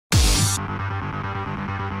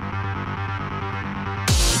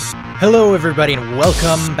Hello everybody and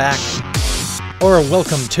welcome back, or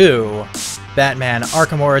welcome to Batman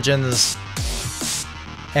Arkham Origins,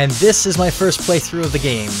 and this is my first playthrough of the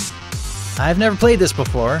game. I've never played this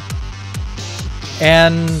before,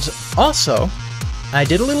 and also, I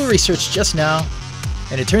did a little research just now,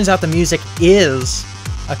 and it turns out the music is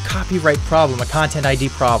a copyright problem, a content ID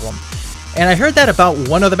problem. And I heard that about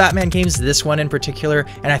one of the Batman games, this one in particular,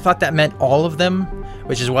 and I thought that meant all of them,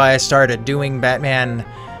 which is why I started doing Batman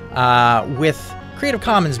with Creative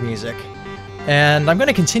Commons music. And I'm going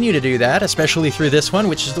to continue to do that, especially through this one,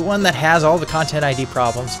 which is the one that has all the content ID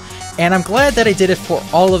problems. And I'm glad that I did it for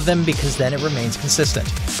all of them, because then it remains consistent.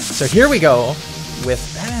 So here we go with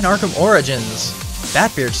Batman Arkham Origins,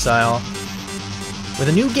 Batbeard style, with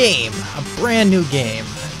a new game, a brand new game.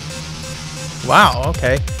 Wow,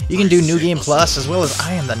 okay. You can do New Game Plus as well as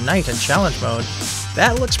I Am the Knight in Challenge Mode.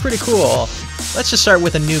 That looks pretty cool. Let's just start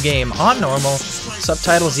with a new game on normal.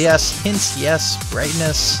 Subtitles, yes. Hints, yes.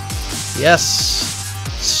 Brightness, yes.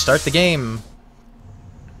 Start the game.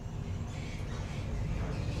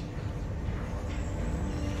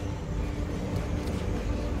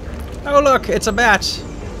 Oh look, it's a bat.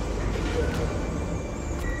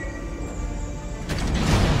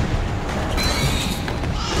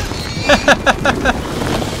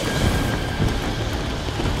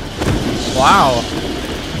 Wow.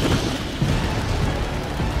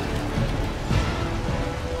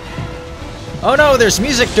 Oh no, there's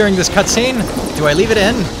music during this cutscene. Do I leave it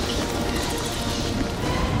in?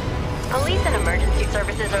 Police and emergency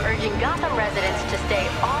services are urging Gotham residents to stay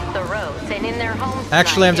off the roads and in their homes.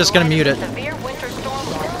 Actually, I'm just gonna mute it. Severe winter storm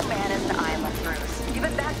will man the island, Bruce. You've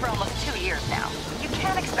been back for almost 2 years now. You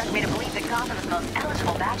can't expect me to believe that Gotham's most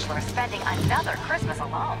eligible bachelor is spending another Christmas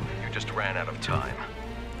alone. You just ran out of time.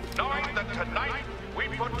 Knowing that tonight we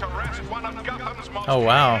put to rest one of Gotham's most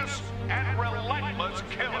heinous and relentless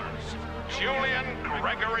killers, Julian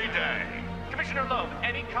Gregory Day. Commissioner Loeb,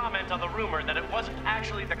 any comment on the rumor that it wasn't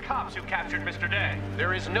actually the cops who captured Mr. Day?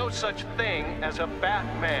 There is no such thing as a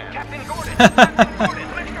Batman. Captain Gordon! Captain Gordon!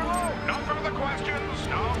 Commissioner Loeb, no further questions,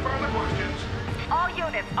 no further questions.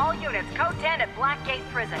 All units, code 10 at Blackgate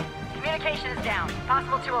prison. Communication is down,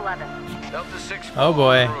 possible to 11. Delta 6. Oh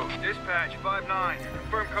boy. Dispatch 5-9,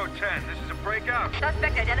 confirm code 10. This is a breakout.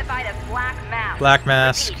 Suspect identified as Black Mask. Black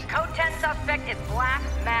Mask. Repeat, code 10 suspect is Black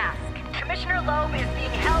Mask. Commissioner Loeb is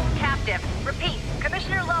being held captive. Repeat,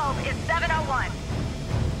 Commissioner Loeb is 701.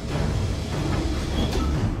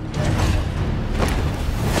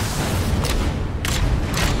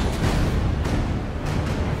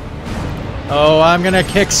 Oh, I'm gonna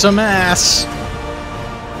kick some ass.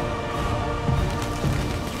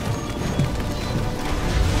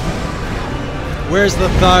 Where's the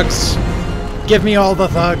thugs? Give me all the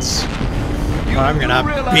thugs. I'm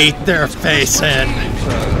gonna beat their face in.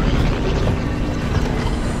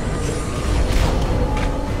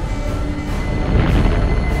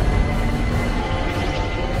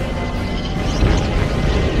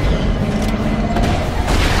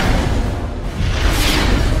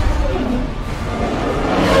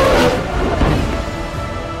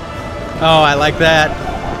 Oh, I like that.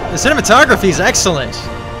 The cinematography is excellent.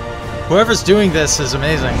 Whoever's doing this is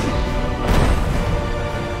amazing.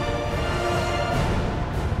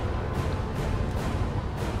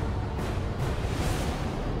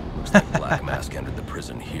 Looks like Black Mask entered the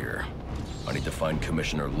prison here. I need to find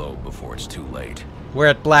Commissioner Loeb before it's too late. We're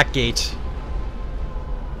at Blackgate.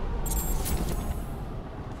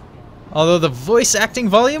 Although the voice acting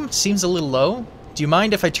volume seems a little low. Do you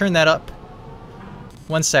mind if I turn that up?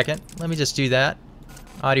 1 second. Let me just do that.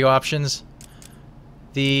 Audio options.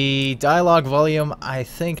 The dialogue volume, I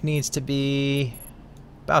think, needs to be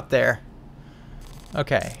about there.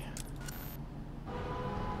 Okay.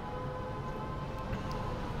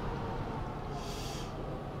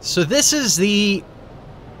 So this is the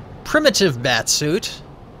primitive Batsuit.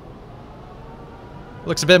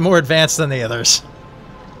 Looks a bit more advanced than the others.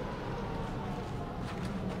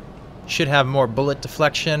 Should have more bullet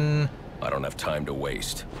deflection. I don't have time to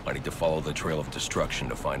waste. I need to follow the trail of destruction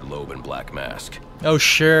to find Loeb and Black Mask. Oh,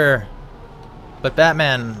 sure. But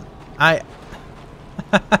Batman,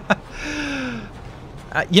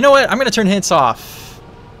 you know what? I'm gonna turn hints off.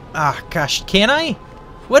 Ah, gosh, can I?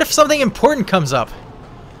 What if something important comes up?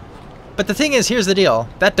 But the thing is, here's the deal.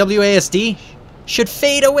 That WASD should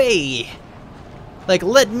fade away. Like,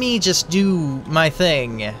 let me just do my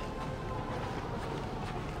thing.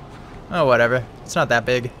 Oh, whatever. It's not that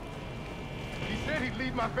big. He said he'd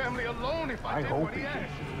leave my family alone if I did what he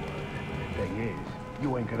asked. Thing is,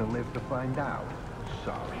 you ain't gonna live to find out.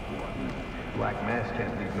 Sorry, boy. Black Mask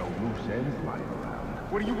can't leave no loose ends lying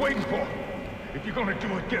around. What are you waiting for? If you're gonna do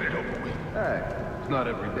it, get it over with. Hey, it's not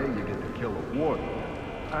every day you get to kill a warlord.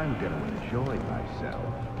 I'm gonna enjoy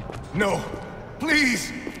myself. No,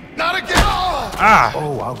 please, not again!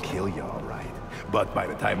 Oh, I'll kill you, all right. But by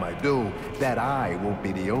the time I do, that eye won't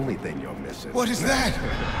be the only thing you're missing. What is that?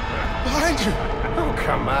 Behind you! Oh,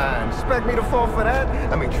 come on. Expect me to fall for that?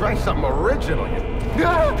 I mean, try something original.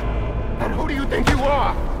 And who do you think you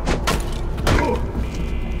are?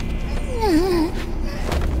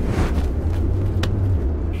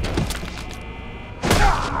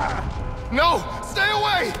 No! Stay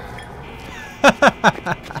away!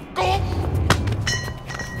 Go!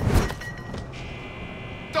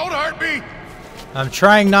 Don't hurt me! I'm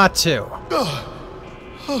trying not to.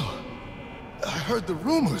 I heard the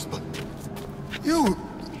rumors, but you're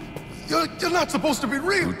not supposed to be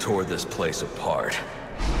real. Who tore this place apart?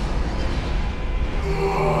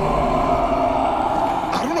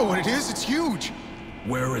 I don't know what it is. It's huge.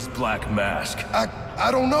 Where is Black Mask?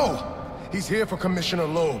 I don't know. He's here for Commissioner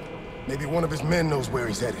Loeb. Maybe one of his men knows where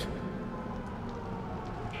he's headed.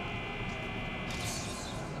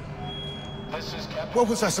 What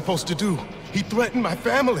was I supposed to do? He threatened my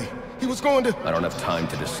family. He was going to... I don't have time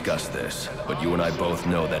to discuss this, but you and I both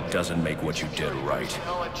know that doesn't make what you did right.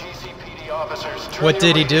 What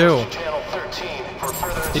did he do?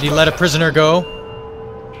 Did he let a prisoner go?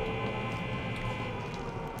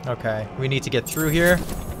 Okay, we need to get through here.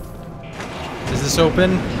 Does this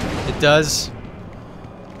open? It does.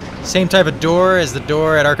 Same type of door as the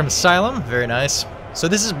door at Arkham Asylum. Very nice. So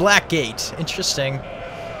this is Blackgate. Interesting.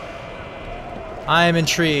 I'm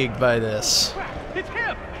intrigued by this. It's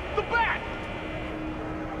him! The Bat!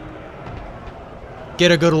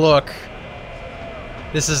 Get a good look.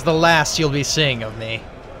 This is the last you'll be seeing of me.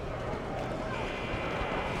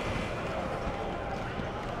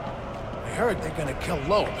 I heard they're gonna kill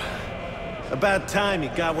Loeb. About time he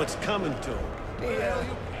got what's coming to him. Yeah,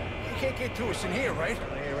 you can't get to us in here, right?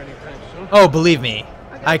 Oh, believe me,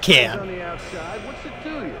 I can. On the outside, what's it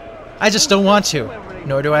to you? I just don't want to,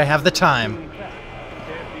 nor do I have the time.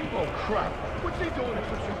 Oh, crap. What's he doing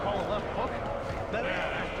if you call a left hook?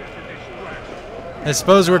 I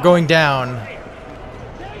suppose we're going down.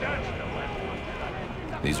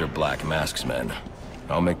 These are Black Mask's men.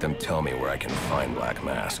 I'll make them tell me where I can find Black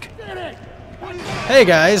Mask. Hey,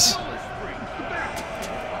 guys.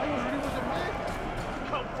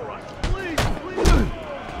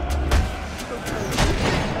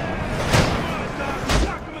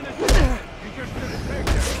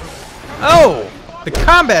 Oh, the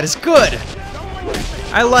combat is good.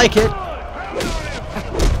 I like it.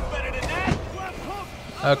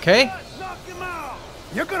 Okay.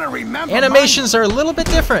 You're gonna remember. Animations are a little bit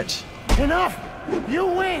different. Enough. You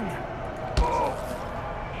win.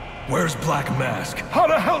 Where's Black Mask? How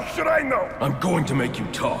the hell should I know? I'm going to make you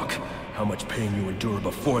talk. How much pain you endure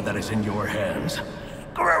before that is in your hands.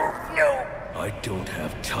 No. I don't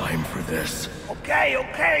have time for this. Okay.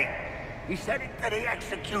 He said it to the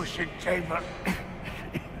execution chamber.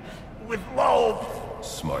 With Loeb.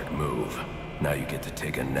 Smart move. Now you get to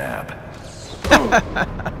take a nap.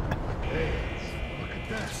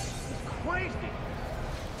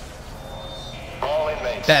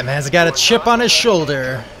 Batman's got a chip on his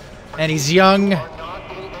shoulder. And he's young.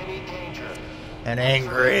 And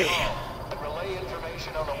angry. Relay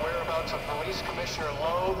information on the whereabouts of Police Commissioner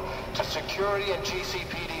Loeb to security and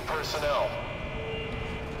GCPD personnel.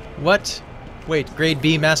 What? Wait, grade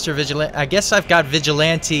B master vigilante. I guess I've got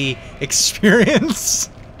vigilante experience.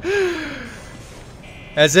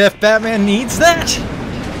 As if Batman needs that?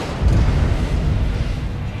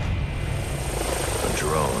 A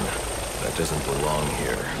drone. That doesn't belong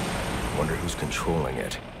here. Wonder who's controlling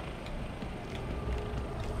it.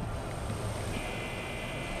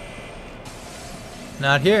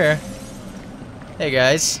 Not here. Hey,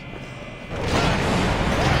 guys. He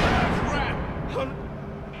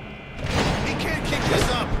can't kick this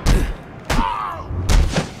up.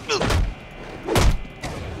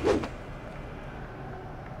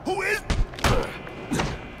 Who is?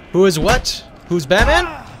 Who is what? Who's Batman?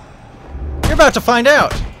 You're about to find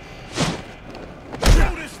out.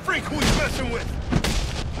 Show this freak who he's messing with.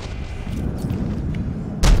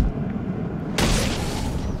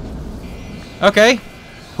 Okay.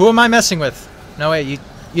 Who am I messing with? No, wait,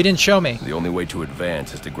 you didn't show me. The only way to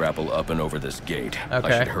advance is to grapple up and over this gate. Okay.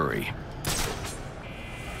 I should hurry.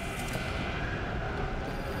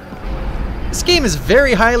 This game is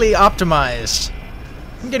very highly optimized.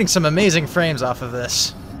 I'm getting some amazing frames off of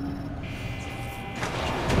this.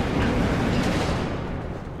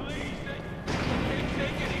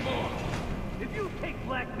 If you take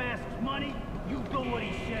Black Mask's money,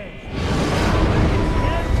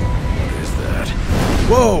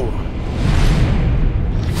 Whoa!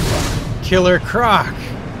 Killer Croc.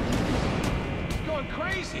 He's going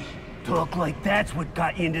crazy. Talk like that's what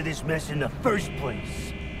got you into this mess in the first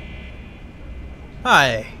place.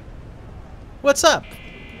 Hi. What's up?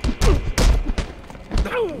 He's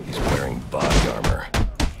wearing body armor.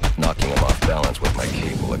 Knocking him off balance with my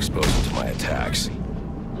cape will expose him to my attacks.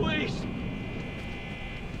 Please.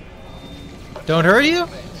 Don't hurt you?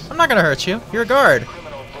 I'm not gonna hurt you. You're a guard.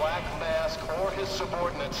 Criminal Black Mask or his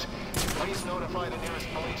subordinates, please notify the nearest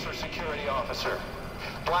police or security officer.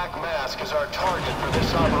 Black Mask is our target for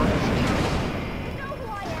this operation.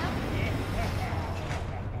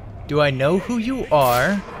 Do I know who you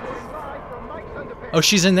are? Oh,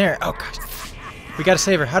 she's in there. Oh, God. We gotta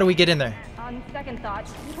save her. How do we get in there? On second thought,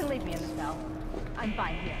 you can leave me in the cell. I'm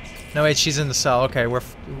fine here. No, wait, she's in the cell. Okay,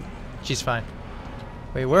 she's fine.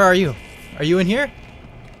 Wait, where are you? Are you in here?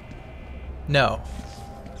 No.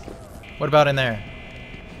 What about in there?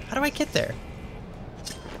 How do I get there?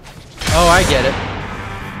 Oh, I get it.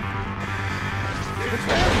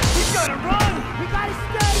 We gotta run! We gotta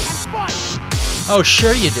stay and fight! Oh,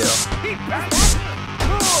 sure you do. Are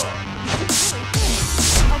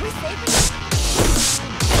we safe?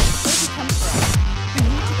 Where he comes from? We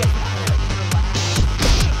need to get him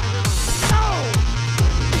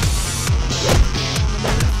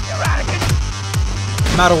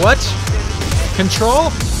I'm out of what?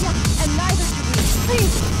 Control? and neither do we.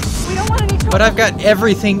 Please, we don't want any trouble. But I've got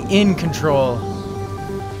everything in control.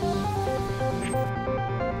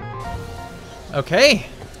 Okay.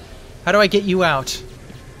 How do I get you out?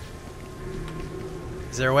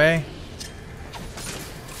 Is there a way?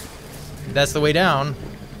 That's the way down.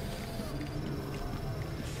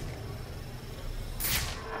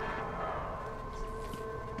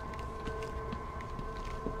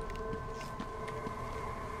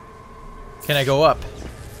 Can I go up?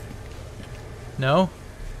 No?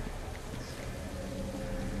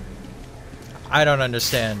 I don't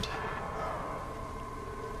understand.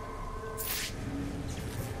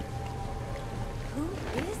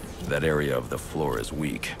 That area of the floor is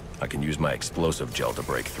weak. I can use my explosive gel to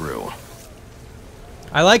break through.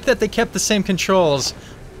 I like that they kept the same controls.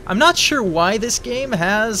 I'm not sure why this game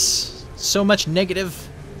has so much negative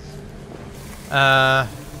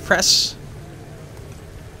press.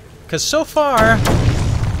 Because so far,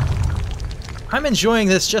 I'm enjoying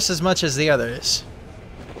this just as much as the others.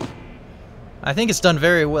 I think it's done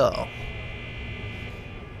very well.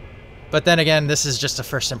 But then again, this is just a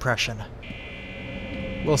first impression.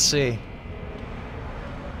 We'll see.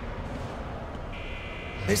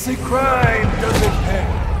 They say crime doesn't pay.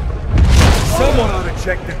 Someone ought to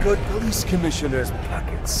check the good police commissioner's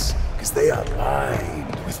pockets, because they are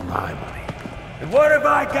lined with my money. And what have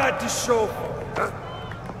I got to show for it, huh?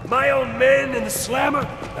 My own men in the slammer?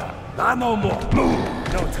 Not no more.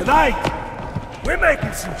 No, tonight, we're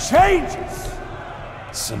making some changes.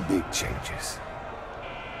 Some big changes.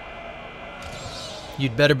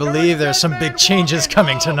 You'd better believe there's some big changes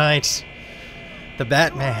coming tonight. The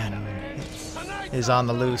Batman is on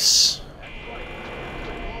the loose.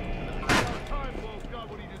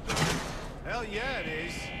 Hell yeah, it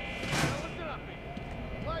is. Listen up,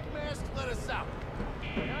 Black Mask let us out.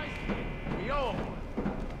 Guys, we owe him.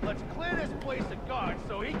 Let's clear this place of guards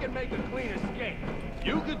so he can make a clean escape.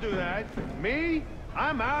 You could do that. Me?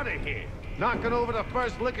 I'm out of here. Knocking over the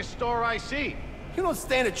first liquor store I see. You don't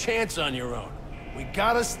stand a chance on your own. We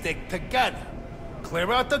gotta stick together.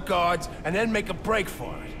 Clear out the guards and then make a break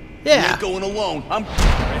for it. Yeah. You ain't going alone.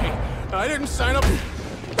 Hey, I didn't sign up.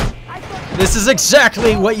 This is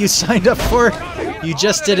exactly what you signed up for. You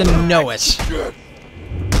just didn't know it.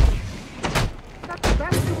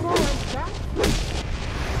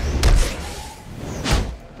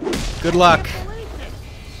 Good luck.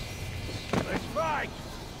 Let's fight.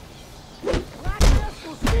 Black Mask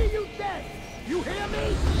will see you dead. You hear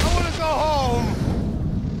me? I wanna go home.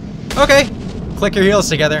 Okay. Click your heels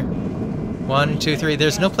together. 1, 2, 3.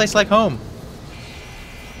 There's no place like home.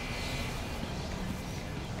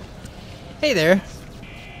 Hey there.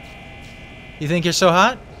 You think you're so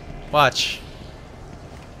hot? Watch.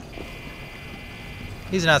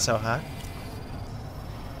 He's not so hot.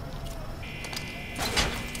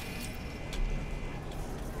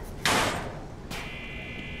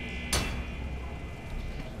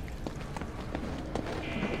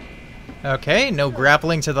 Okay, no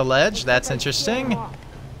grappling to the ledge. That's interesting.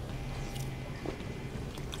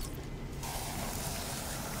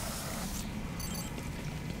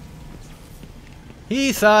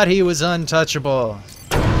 He thought he was untouchable.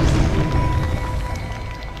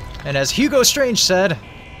 And as Hugo Strange said,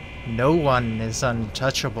 no one is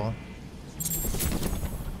untouchable.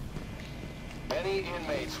 Any Any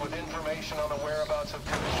inmates with information on the whereabouts of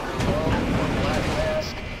Commissioner Lowe or Black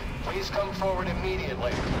Mask, please come forward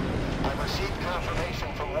immediately. I've received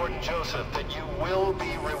confirmation from Warden Joseph that you will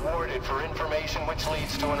be rewarded for information which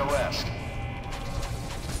leads to an arrest.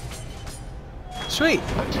 Sweet.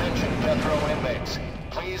 Attention death row inmates.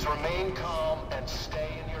 Please remain calm and stay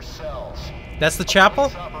in your cells. That's the chapel?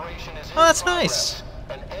 This operation is in Oh, that's progress,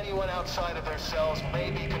 nice. and anyone outside of their cells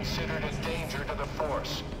may be considered a danger to the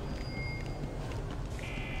force.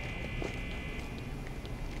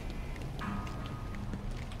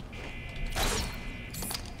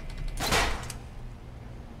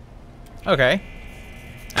 Okay.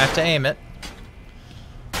 I have to aim it.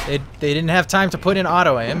 They didn't have time to put in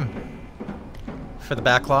auto aim for the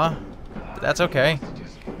backlaw, but that's okay.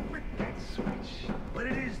 Just flip that switch. But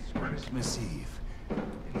it is Christmas Eve,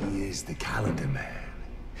 and he is the calendar man.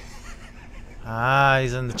 Ah,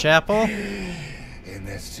 he's in the chapel. And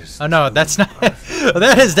that's just... Oh no, that's not.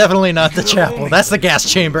 That is definitely not the chapel. That's the gas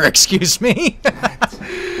chamber. Excuse me.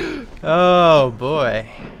 Oh boy.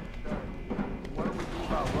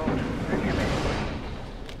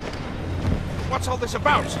 What's all this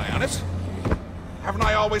about, Sionis? Haven't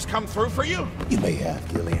I always come through for you? You may have,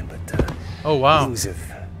 Gillian, but Oh wow. things have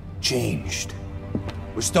changed.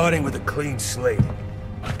 We're starting with a clean slate,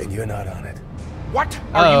 and you're not on it. What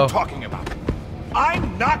are Uh-oh. you talking about?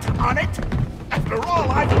 I'm not on it? After all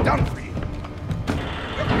I've done for you. You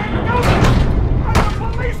can't do this! I'm the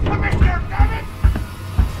police commissioner, damn it!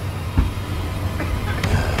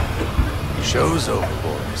 Show's over,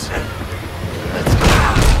 boys.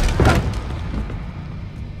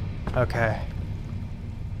 Okay.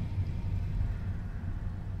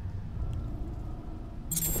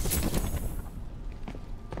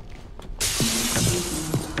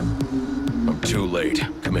 I'm too late.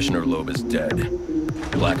 Commissioner Loeb is dead.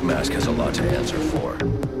 Black Mask has a lot to answer for.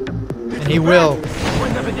 And he will.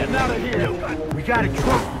 We're never getting out of here. We got a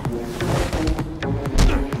truck.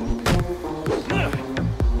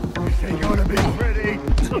 This ain't gonna be pretty.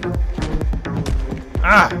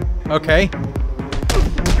 Ah. Okay.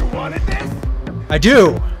 You wanted this? I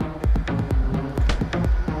do.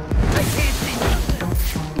 I can't see nothing.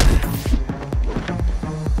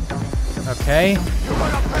 Okay. You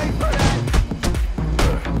wanna pay for that?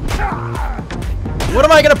 What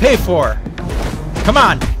am I gonna pay for? Come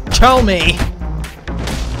on, tell me.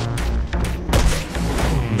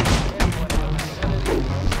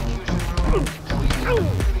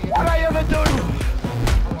 What I ever do?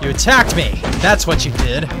 You attacked me. That's what you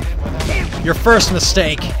did. Your first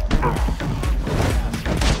mistake.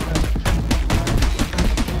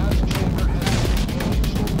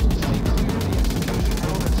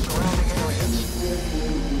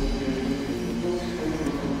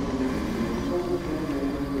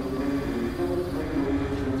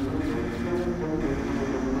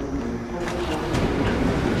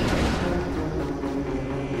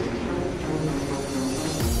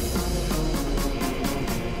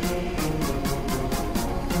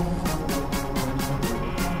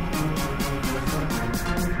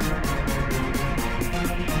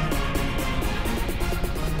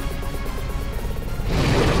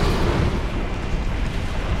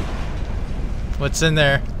 What's in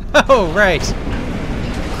there? Oh, right.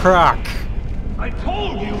 Croc. I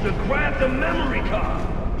told you to grab the memory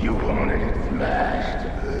card. You wanted it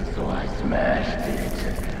smashed, so I smashed it.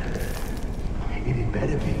 It had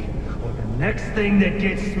better be. Or the next thing that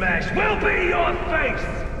gets smashed will be your face.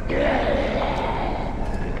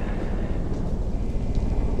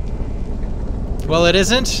 Well, it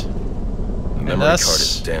isn't. The memory card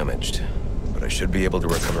is damaged, but I should be able to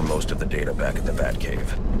recover most of the data back at the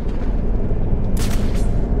Batcave.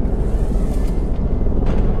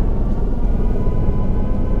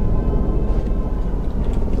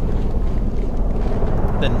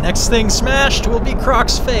 The next thing smashed will be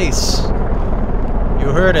Croc's face. You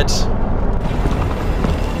heard it.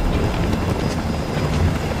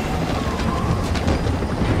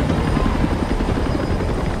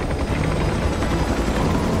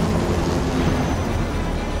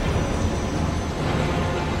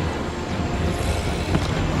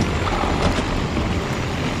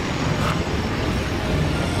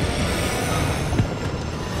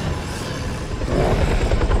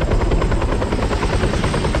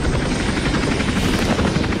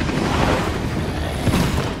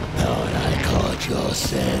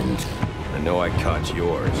 I know I caught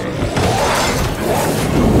yours.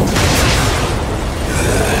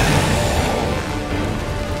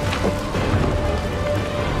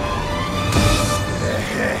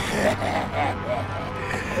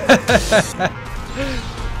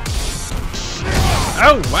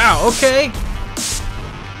 Oh, wow, okay.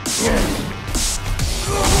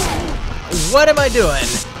 What am I doing?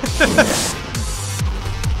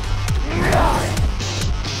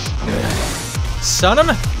 Stun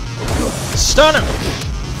him! Stun him!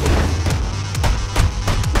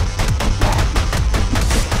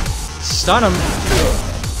 Stun him!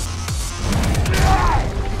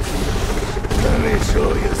 Let me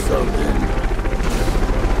show you something.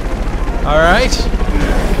 Alright.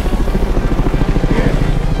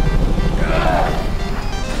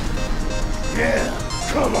 Yeah,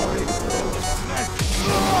 come on.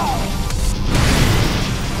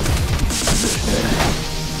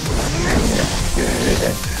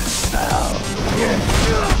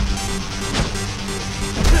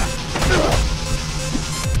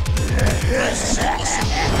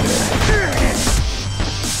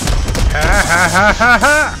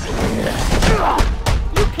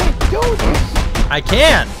 You can't do this. I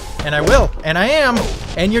can, and I will, and I am,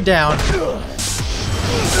 and you're down.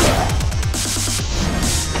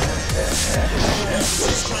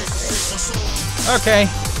 Okay.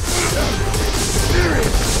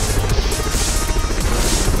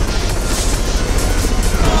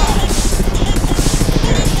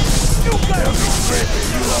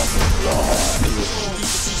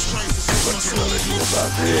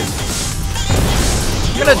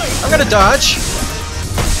 I'm gonna dodge.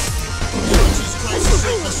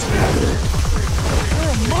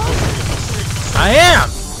 I am!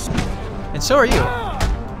 And so are you.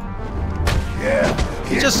 Yeah.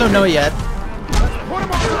 You just don't know it yet.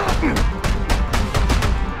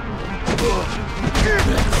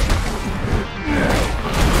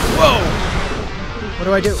 Whoa! What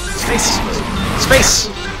do I do? Space! Space!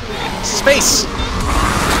 Space!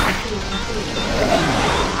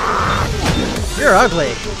 You're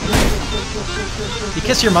ugly. You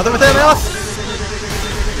kiss your mother with that mouth?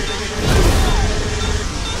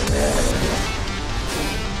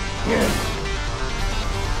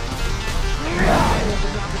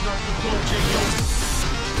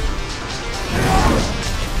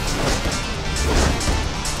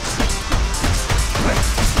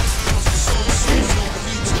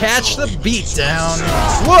 Catch the beat down.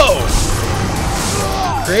 Whoa!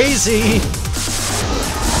 Crazy.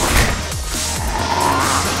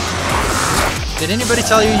 Did anybody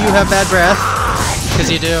tell you you have bad breath? Because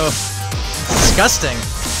you do. Disgusting.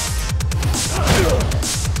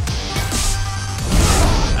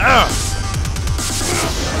 Ugh.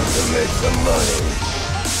 To make some money.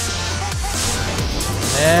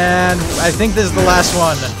 And I think this is the last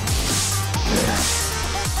one.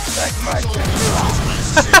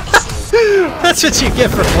 That's what you get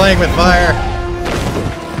for playing with fire.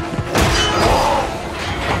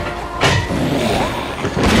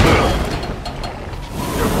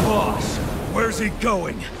 Your boss, where's he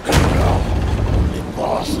going? The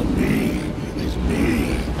boss of me is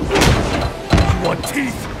me. You want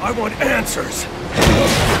teeth? I want answers.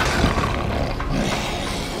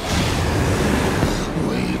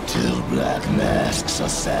 Wait till Black Mask's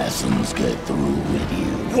assassins get through with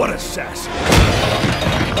you. What assassin?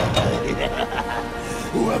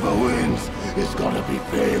 Whoever wins is gonna be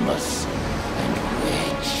famous and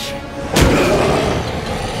rich.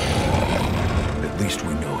 At least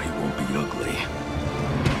we know he won't be ugly.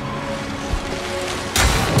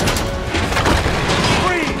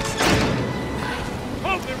 Freeze!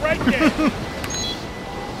 Hold it right there!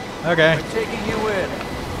 Okay. I'm taking you in.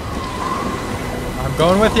 I'm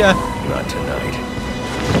going with you. Not tonight.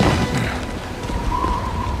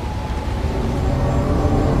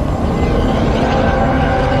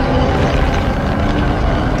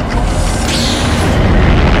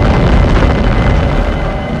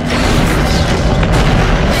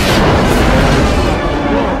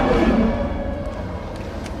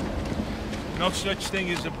 No such thing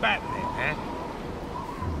as a Batman, huh?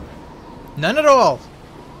 None at all.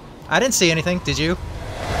 I didn't see anything, did you?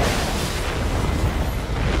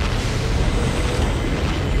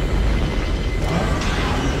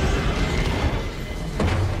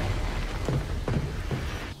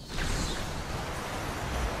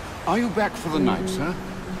 Are you back for the night, sir?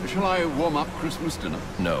 Shall I warm up Christmas dinner?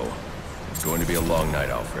 No. It's going to be a long night,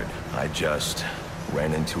 Alfred. I just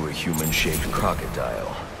ran into a human-shaped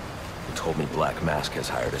crocodile. He told me Black Mask has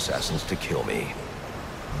hired assassins to kill me.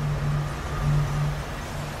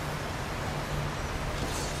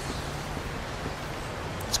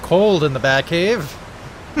 It's cold in the Batcave.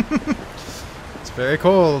 It's very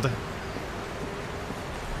cold.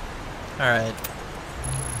 Alright.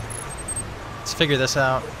 Let's figure this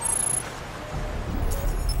out.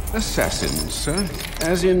 Assassins, sir?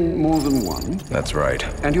 As in more than one? That's right.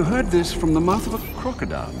 And you heard this from the mouth of a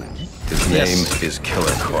crocodile, man? His name is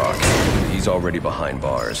Killer Croc. He's already behind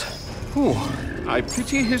bars. Oh, I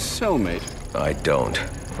pity his cellmate. I don't.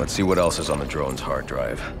 Let's see what else is on the drone's hard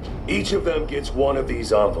drive. Each of them gets one of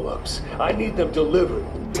these envelopes. I need them delivered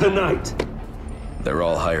tonight. They're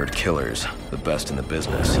all hired killers, the best in the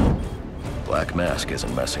business. Black Mask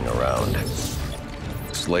isn't messing around.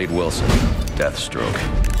 Slade Wilson, Deathstroke,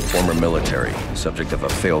 former military, subject of a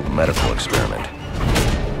failed medical experiment.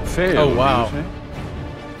 Failed? Oh, wow.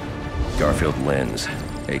 Garfield Linz,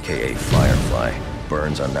 aka Firefly,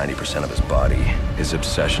 burns on 90% of his body. His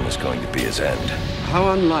obsession is going to be his end.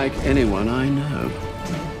 How unlike anyone I know.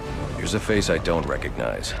 Here's a face I don't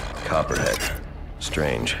recognize. Copperhead.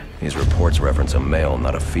 Strange. These reports reference a male,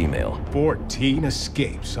 not a female. 14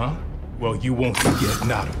 escapes, huh? Well, you won't forget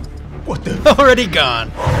Nada. What the? Already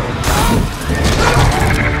gone.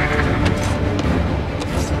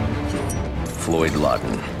 Floyd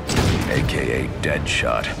Lawton, aka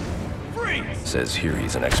Deadshot. Says here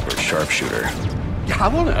he's an expert sharpshooter. How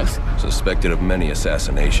on earth? Suspected of many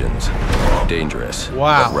assassinations. Dangerous,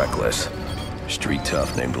 wow, but reckless. Street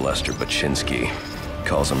tough named Lester Baczynski.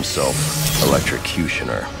 Calls himself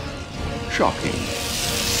Electrocutioner. Shocking.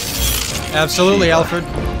 Absolutely, Alfred.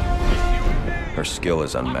 Her skill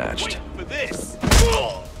is unmatched. For this.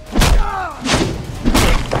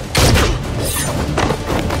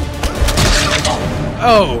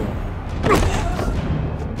 Oh.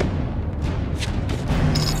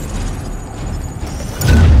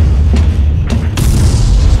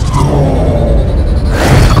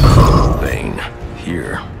 Bane,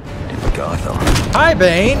 here in Gotham. Hi,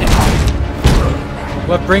 Bane.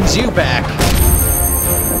 What brings you back?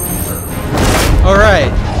 All right.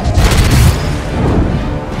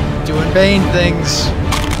 Doing Bane things.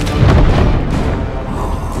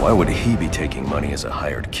 Why would he be taking money as a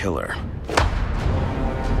hired killer?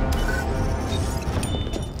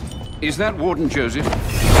 Is that Warden Joseph?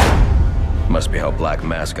 Must be how Black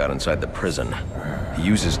Mask got inside the prison. He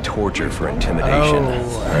uses torture for intimidation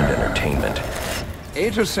and entertainment.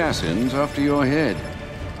 8 assassins after your head.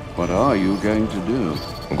 What are you going to do?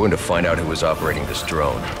 I'm going to find out who is operating this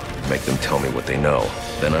drone. Make them tell me what they know.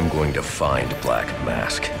 Then I'm going to find Black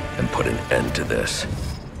Mask and put an end to this.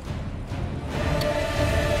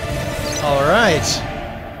 All right.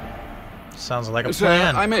 Sounds like a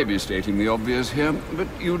plan. Sir, I may be stating the obvious here, but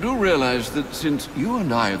you do realize that since you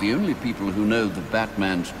and I are the only people who know the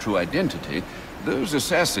Batman's true identity, those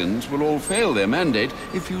assassins will all fail their mandate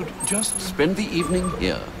if you'd just spend the evening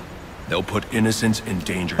here. They'll put innocents in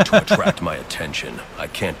danger to attract my attention. I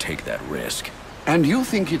can't take that risk. And you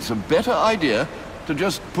think it's a better idea to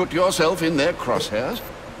just put yourself in their crosshairs?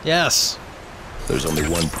 Yes. There's only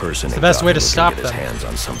one person the best way to stop get them. his hands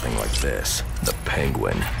on something like this. The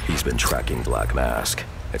Penguin. He's been tracking Black Mask.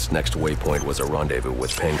 Its next waypoint was a rendezvous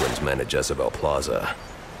with Penguin's men at Jezebel Plaza.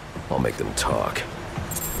 I'll make them talk.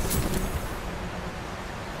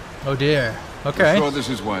 Oh dear. Okay. I'm sure this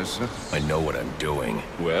is wise, sir. I know what I'm doing.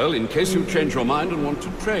 Well, in case you change your mind and want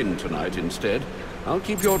to train tonight instead, I'll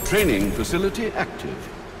keep your training facility active.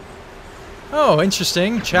 Oh,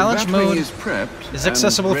 interesting. Challenge the mode is prepped is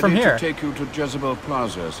accessible and from ready here. To take you to Jezebel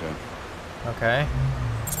Plaza, sir. Okay.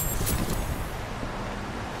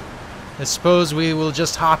 I suppose we will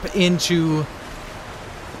just hop into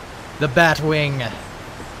the Batwing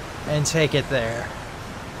and take it there.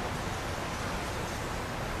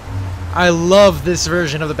 I love this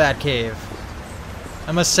version of the Batcave.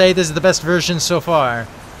 I must say this is the best version so far.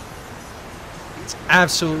 It's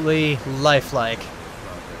absolutely lifelike.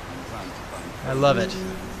 I love it.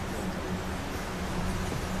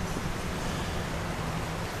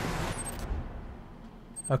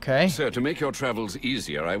 Okay. Sir, to make your travels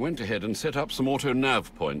easier, I went ahead and set up some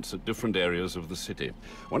auto-nav points at different areas of the city.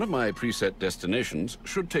 One of my preset destinations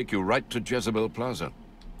should take you right to Jezebel Plaza.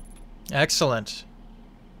 Excellent.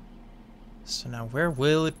 So now where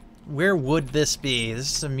would this be?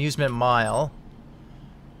 This is Amusement Mile.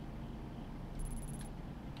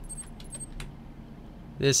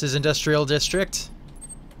 This is Industrial District.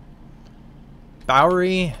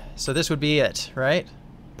 Bowery. So this would be it, right?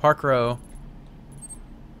 Park Row.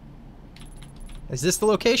 Is this the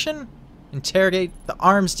location? Interrogate the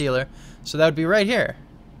arms dealer. So that would be right here.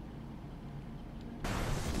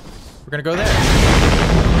 We're gonna go there.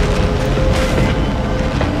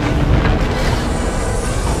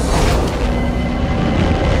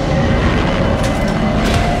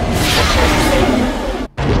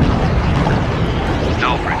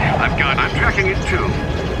 I'm tracking it too.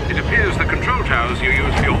 It appears the control towers you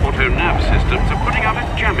use for your auto-nav systems are putting out a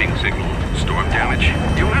jamming signal. Storm damage.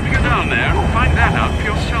 You'll have to get down there and find that out for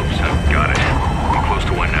yourself, sir. Got it. I'm close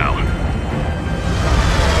to one now.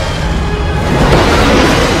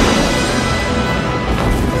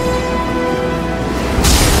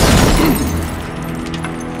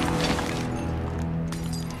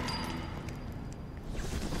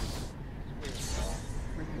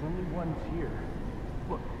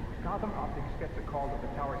 Gotham Optics gets a call that the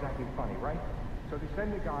tower's acting funny, right? So they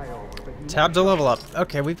send the guy over, but Tab to level up.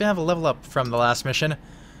 Okay, we have a level up from the last mission.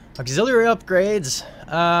 Auxiliary upgrades,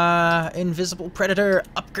 invisible predator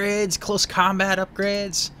upgrades, close combat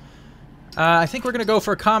upgrades. I think we're gonna go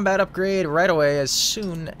for a combat upgrade right away as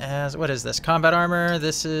soon as, what is this? Combat armor.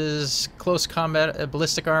 This is close combat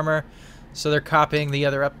ballistic armor. So they're copying the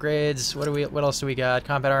other upgrades. What else do we got?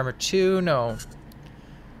 Combat armor 2? No.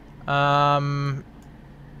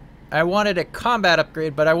 I wanted a combat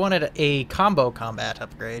upgrade, but I wanted a combo combat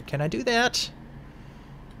upgrade. Can I do that?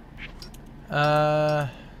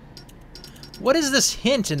 What is this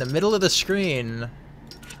hint in the middle of the screen?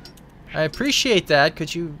 I appreciate that.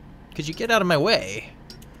 Could you get out of my way?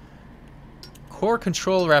 Core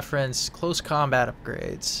control reference, close combat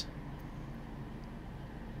upgrades.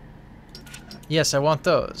 Yes, I want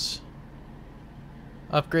those.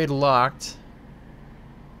 Upgrade locked.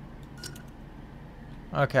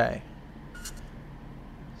 Okay.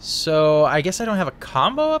 So, I guess I don't have a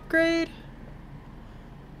combo upgrade?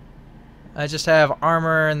 I just have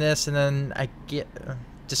armor and this, and then I get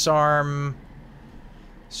disarm.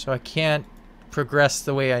 So I can't progress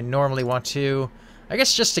the way I normally want to. I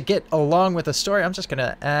guess just to get along with the story, I'm just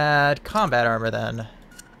gonna add combat armor then.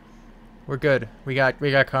 We're good. We got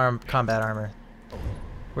combat armor.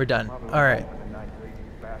 We're done. All right.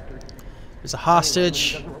 There's a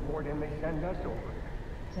hostage.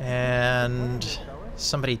 And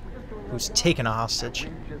somebody who's taken a hostage.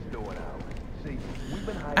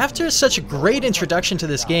 After such a great introduction to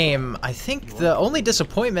this game, I think the only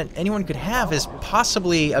disappointment anyone could have is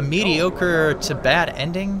possibly a mediocre to bad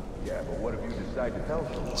ending.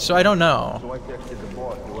 So I don't know.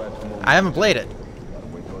 I haven't played it.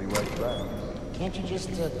 Can't you just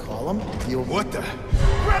call him? What the?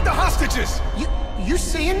 Grab the hostages! You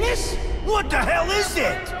seeing this? What the hell is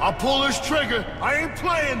it? I'll pull this trigger. I ain't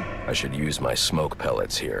playing. I should use my smoke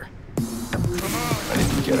pellets here. I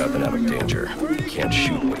need to get up and out of danger. You can't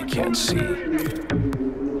shoot what you can't see.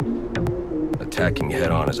 Attacking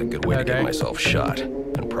head-on is a good way to get myself shot.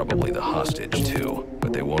 And probably the hostage, too.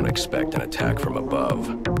 But they won't expect an attack from above.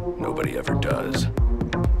 Nobody ever does.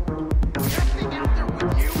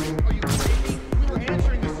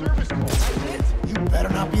 You better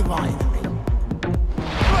not be lying to me.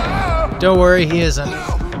 Don't worry, he isn't.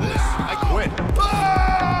 I quit.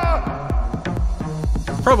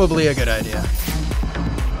 Probably a good idea.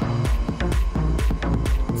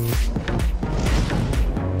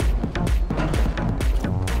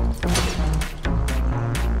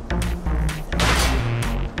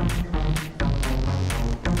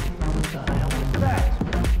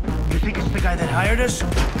 You think it's the guy that hired us?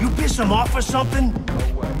 You piss him off or something?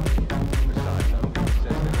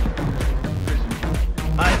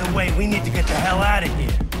 Either way, we need to get the hell out of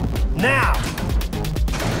here. Now!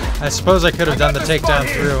 I suppose I could have done the takedown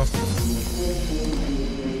through.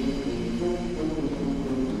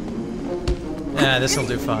 Yeah, this'll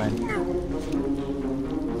do fine.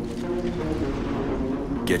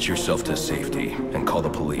 Get yourself to safety and call the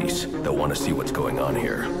police. They'll want to see what's going on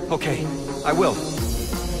here. Okay, I will.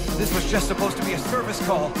 This was just supposed to be a service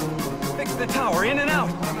call. Fix the tower in and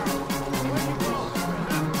out.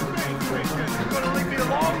 You gonna leave me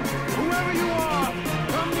alone? Whoever you are,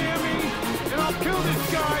 come near me, and I'll kill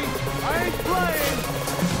this guy. I ain't playing.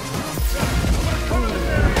 Come in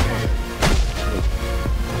there.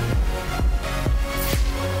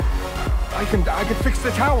 I can fix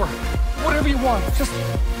the tower. Whatever you want. Just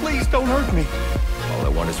please don't hurt me. All I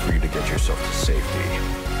want is for you to get yourself to safety.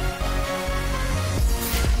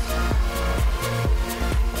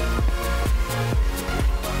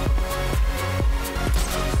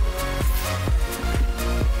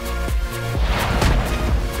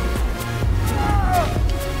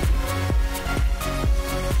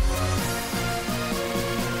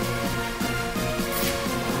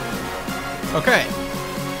 Okay.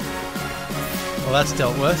 Well, that's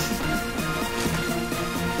dealt with.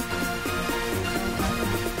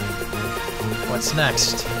 What's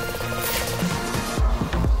next?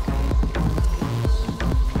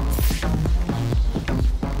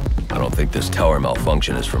 I don't think this tower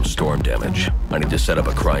malfunction is from storm damage. I need to set up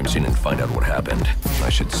a crime scene and find out what happened. I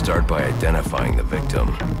should start by identifying the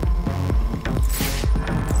victim.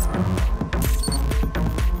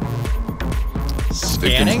 The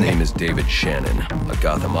victim's name is David Shannon, a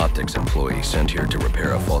Gotham Optics employee sent here to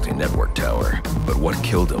repair a faulty network tower. But what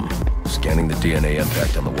killed him? Scanning the DNA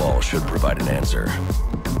impact on the wall should provide an answer.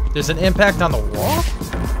 There's an impact on the wall?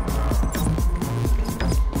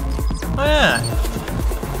 Oh yeah.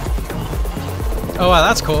 Oh wow,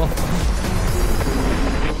 that's cool.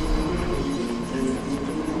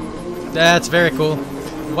 That's very cool.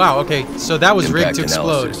 Wow, okay, so that was rigged to explode.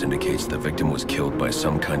 Impact analysis indicates the victim was killed by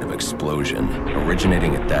some kind of explosion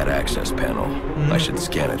originating at that access panel. I should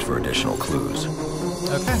scan it for additional clues.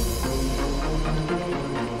 Okay.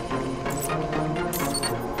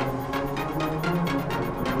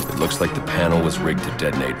 It looks like the panel was rigged to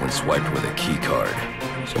detonate when swiped with a key card.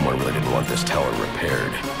 Someone really didn't want this tower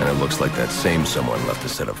repaired, and it looks like that same someone left a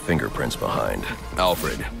set of fingerprints behind.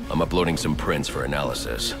 Alfred, I'm uploading some prints for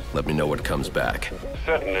analysis. Let me know what comes back.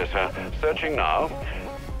 Certainly, sir. Searching now.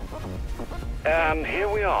 And here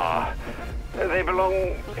we are. They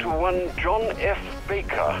belong to one John F.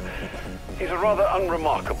 Baker. He's a rather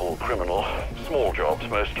unremarkable criminal. Small jobs,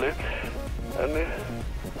 mostly. And,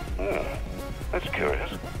 that's curious.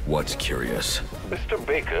 What's curious? Mr.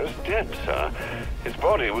 Baker's dead, sir. His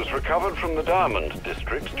body was recovered from the Diamond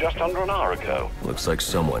District just under an hour ago. Looks like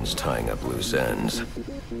someone's tying up loose ends.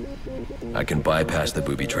 I can bypass the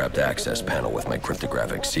booby-trapped access panel with my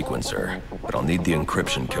cryptographic sequencer, but I'll need the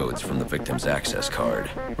encryption codes from the victim's access card.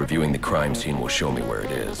 Reviewing the crime scene will show me where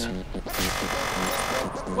it is.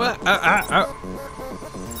 What?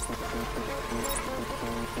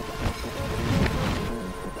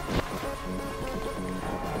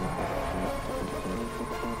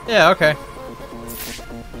 Yeah, okay.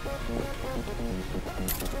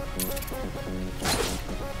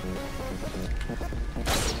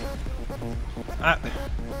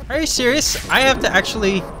 Are you serious? I have to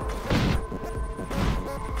actually...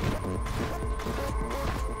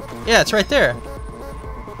 Yeah, it's right there.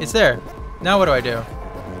 It's there. Now what do I do?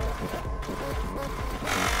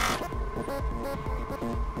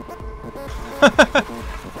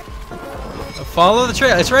 Follow the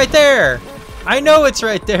trail. It's right there. I know it's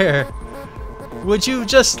right there. Would you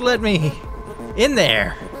just let me in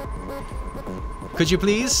there? Could you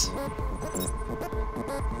please?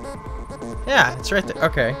 Yeah, it's right there.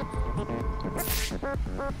 Okay.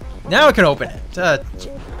 Now I can open it.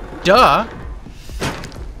 Duh.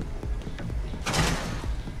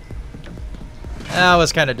 That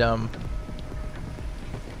was kind of dumb.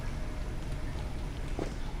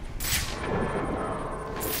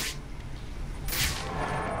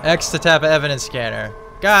 X to tap an evidence scanner.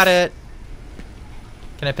 Got it.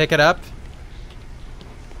 Can I pick it up?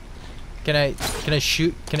 Can I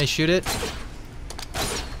shoot it?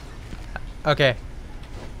 Okay.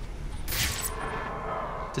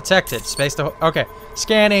 Detected. Space to... Okay.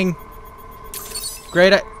 Scanning.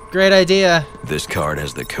 Great idea. This card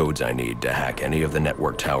has the codes I need to hack any of the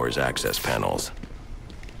network tower's access panels.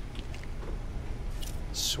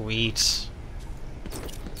 Sweet.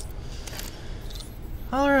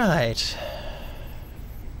 All right.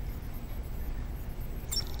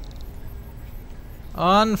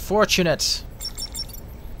 Unfortunate.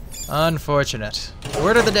 Unfortunate.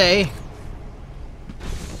 Word of the day.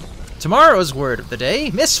 Tomorrow's word of the day,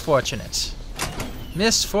 misfortunate.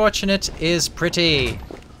 Misfortunate is pretty.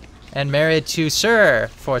 And married to Sir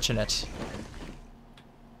Fortunate.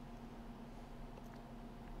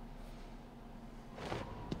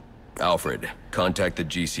 Alfred, contact the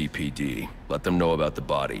GCPD. Let them know about the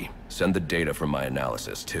body. Send the data from my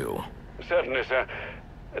analysis, too. Certainly, sir.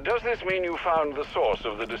 Does this mean you found the source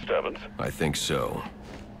of the disturbance? I think so.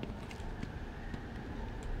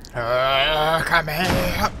 Come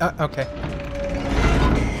here. Okay.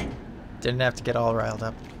 Didn't have to get all riled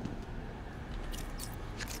up.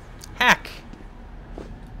 Hack.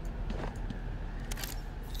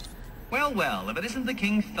 Well, if it isn't the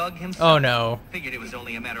King Thug himself. Oh no. Figured it was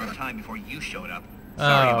only a matter of time before you showed up.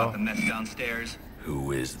 Sorry about the mess downstairs.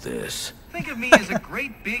 Who is this? Think of me as a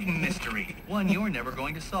great big mystery, one you're never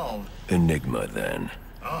going to solve. Enigma, then.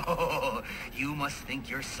 Oh, you must think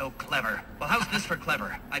you're so clever. Well, how's this for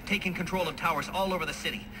clever? I've taken control of towers all over the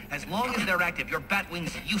city. As long as they're active, your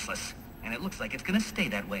Batwing's useless. And it looks like it's gonna stay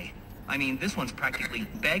that way. I mean, this one's practically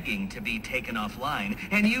begging to be taken offline,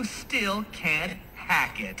 and you still can't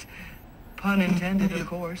hack it. Pun intended, of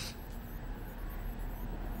course.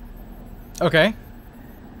 Okay.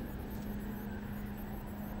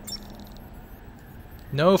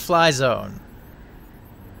 No fly zone.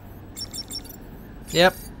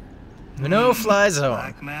 Yep. No fly zone.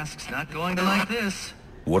 Black Mask's not going to like this.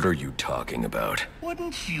 What are you talking about?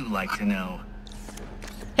 Wouldn't you like to know?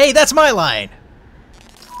 Hey, that's my line!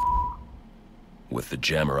 With the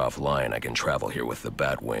jammer offline, I can travel here with the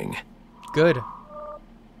Batwing. Good.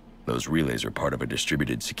 Those relays are part of a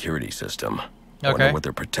distributed security system. I Okay. wonder what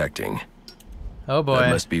they're protecting. Oh boy.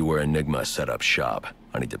 That must be where Enigma set up shop.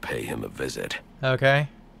 I need to pay him a visit. Okay.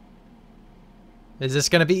 Is this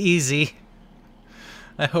gonna be easy?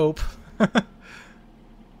 I hope.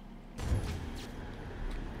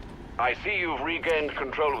 I see you've regained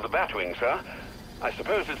control of the Batwing, sir. I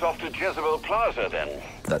suppose it's off to Jezebel Plaza, then.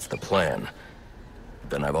 That's the plan.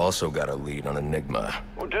 Then I've also got a lead on Enigma.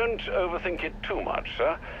 Well, don't overthink it too much,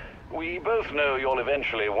 sir. We both know you'll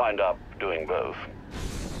eventually wind up doing both.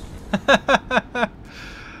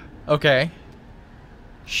 Okay.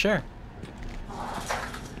 Sure.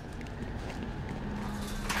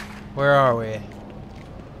 Where are we?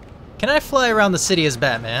 Can I fly around the city as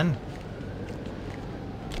Batman?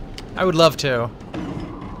 I would love to.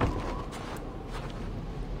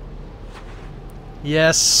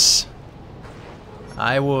 Yes,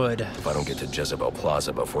 I would. If I don't get to Jezebel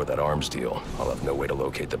Plaza before that arms deal, I'll have no way to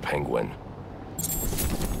locate the Penguin.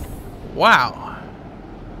 Wow.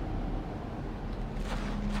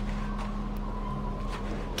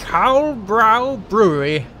 Cowbrow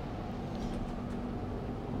Brewery.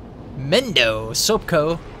 Mendo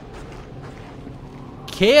Soapco.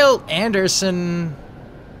 Kale Anderson.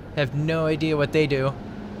 Have no idea what they do.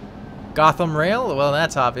 Gotham Rail? Well,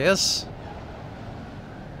 that's obvious.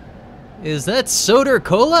 Is that soda or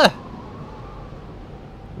cola?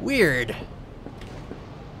 Weird.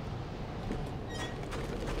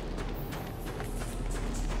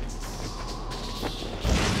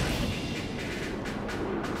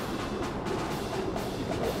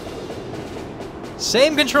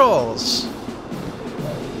 Same controls.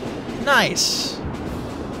 Nice.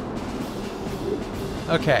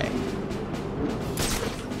 Okay.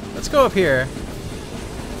 Let's go up here.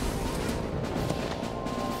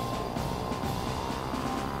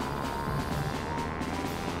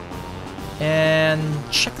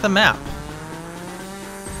 And check the map.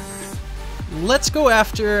 Let's go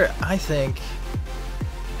after, I think,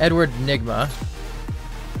 Edward Nygma.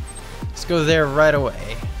 Let's go there right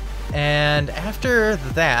away. And after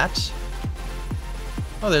that...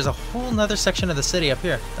 Oh, there's a whole nother section of the city up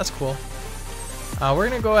here. That's cool. We're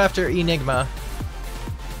gonna go after Enigma.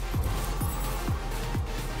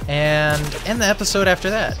 And end the episode after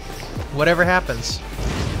that. Whatever happens.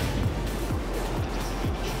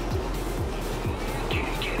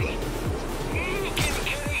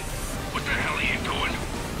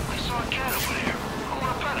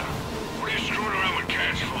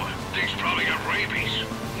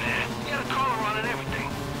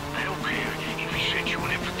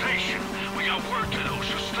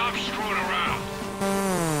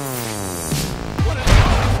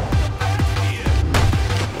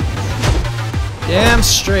 Damn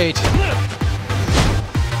straight.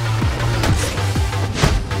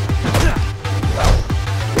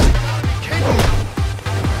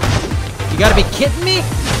 You gotta be kidding me?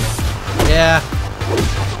 Yeah.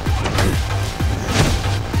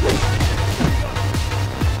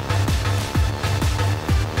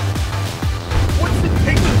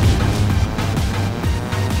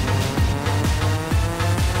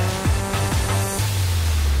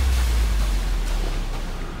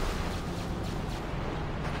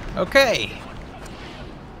 Okay.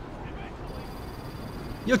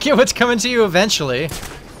 You'll get what's coming to you eventually.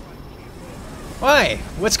 Why?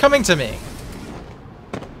 What's coming to me?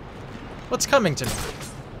 What's coming to me?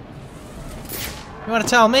 You want to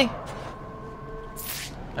tell me?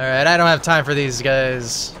 Alright, I don't have time for these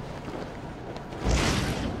guys.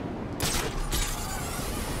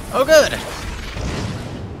 Oh good!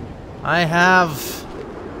 I have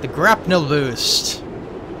the grapnel boost.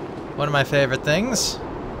 One of my favorite things.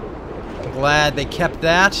 I'm glad they kept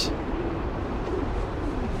that.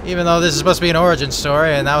 Even though this is supposed to be an origin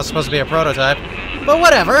story and that was supposed to be a prototype. But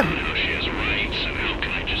whatever.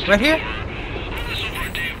 Right here?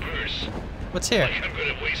 What's here? I'm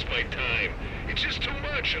gonna waste my time. It's just too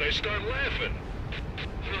much and I start laughing.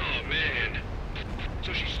 Oh man.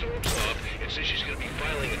 So she storms off and says she's gonna be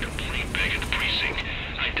filing a complaint back at the precinct.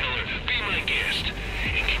 I tell her, be my guest.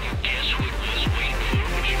 And can you guess who it was waiting for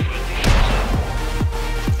when she filed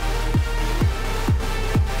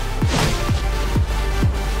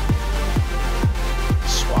the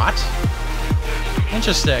SWAT?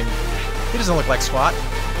 Interesting. He doesn't look like SWAT.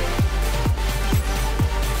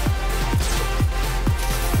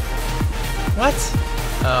 What?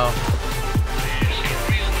 Oh.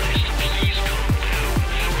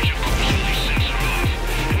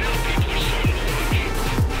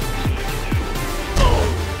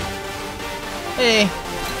 Hey.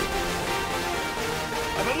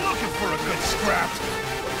 I've been looking for a good scrap.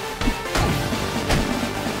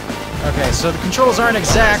 Okay, so the controls aren't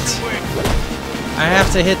exact. I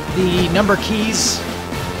have to hit the number keys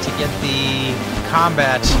to get the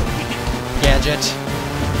combat gadget,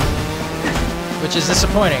 which is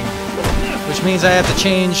disappointing. Which means I have to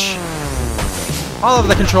change all of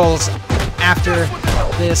the controls after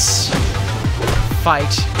this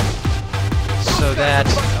fight so that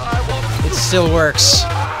It still works.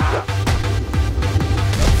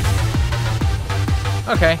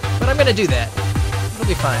 Okay, but I'm gonna do that. It'll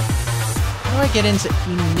be fine. How do I get into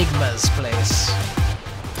Enigma's place?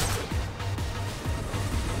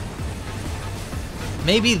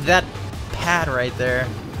 Maybe that pad right there.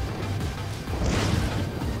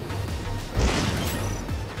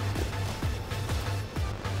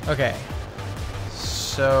 Okay.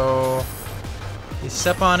 So you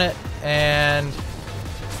step on it and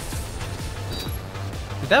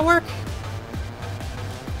did that work?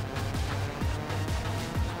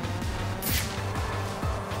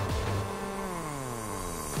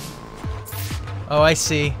 Oh, I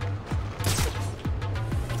see.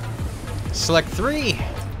 Select 3.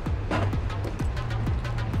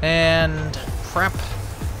 And prep.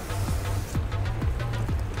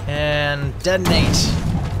 And detonate.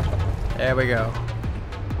 There we go.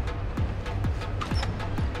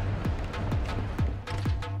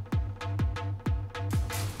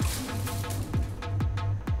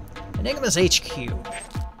 Enigma's HQ.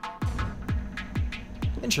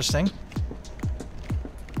 Interesting.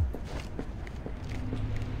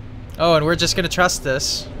 Oh, and we're just gonna trust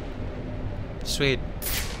this. Sweet.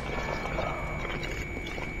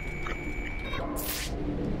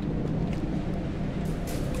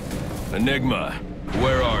 Enigma,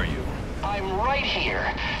 where are you? I'm right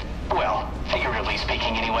here. Well, figuratively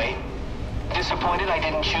speaking anyway. Disappointed I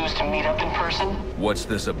didn't choose to meet up in person? What's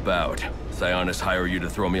this about? Sionis hire you to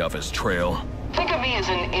throw me off his trail? Think of me as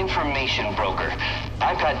an information broker.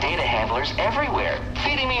 I've got data handlers everywhere,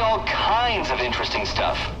 feeding me all kinds of interesting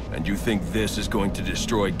stuff. And you think this is going to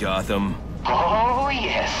destroy Gotham? Oh,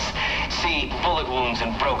 yes. See, bullet wounds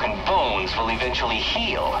and broken bones will eventually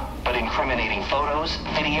heal. But incriminating photos,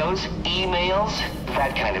 videos, emails,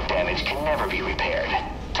 that kind of damage can never be repaired.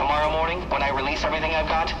 Tomorrow morning, when I release everything I've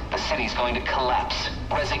got, the city's going to collapse.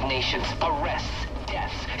 Resignations, arrests,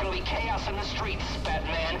 deaths. It'll be chaos in the streets,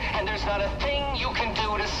 Batman, and there's not a thing you can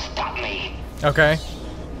do to stop me. Okay.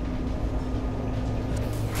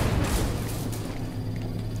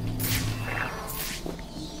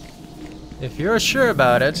 If you're sure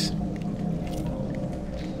about it.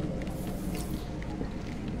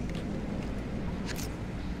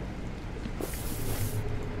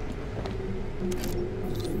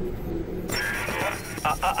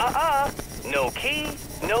 No key,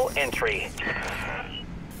 no entry.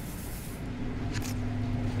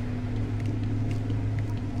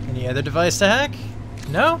 Any other device to hack?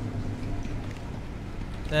 No?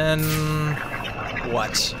 Then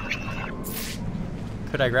what?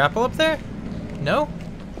 Could I grapple up there? No?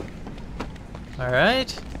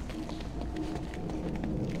 Alright.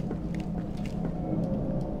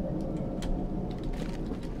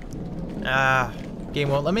 Ah, game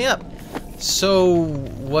won't let me up. So,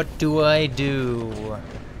 what do I do?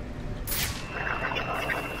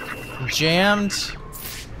 Jammed.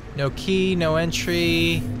 No key, no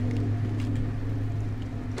entry.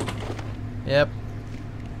 Yep.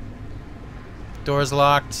 Door's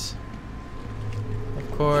locked.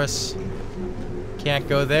 Of course. Can't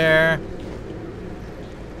go there.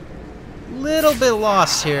 Little bit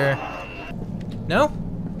lost here. No?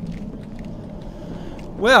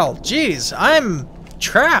 Well, geez, I'm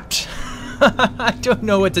trapped. I don't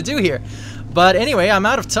know what to do here. But anyway, I'm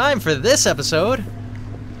out of time for this episode.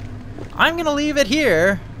 I'm gonna leave it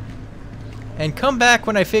here and come back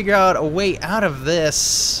when I figure out a way out of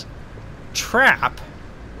this trap.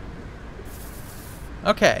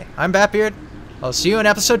 Okay, I'm BatBeard. I'll see you in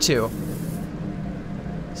episode 2.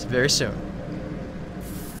 See you very soon.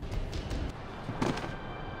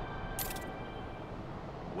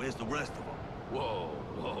 Where's the rest of them? Whoa,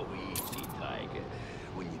 whoa, easy, Tiger.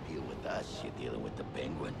 When you deal with us, you're dealing with the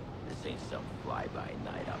Penguin. This ain't some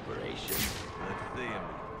fly-by-night operation. Let's see him.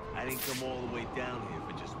 I didn't come all the way down here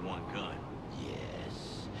for just one gun.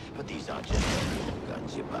 Yes, but these aren't just any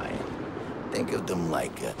guns you're buying. Think of them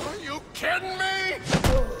like a... Are you kidding me?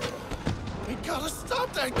 We gotta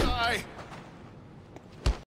stop that guy!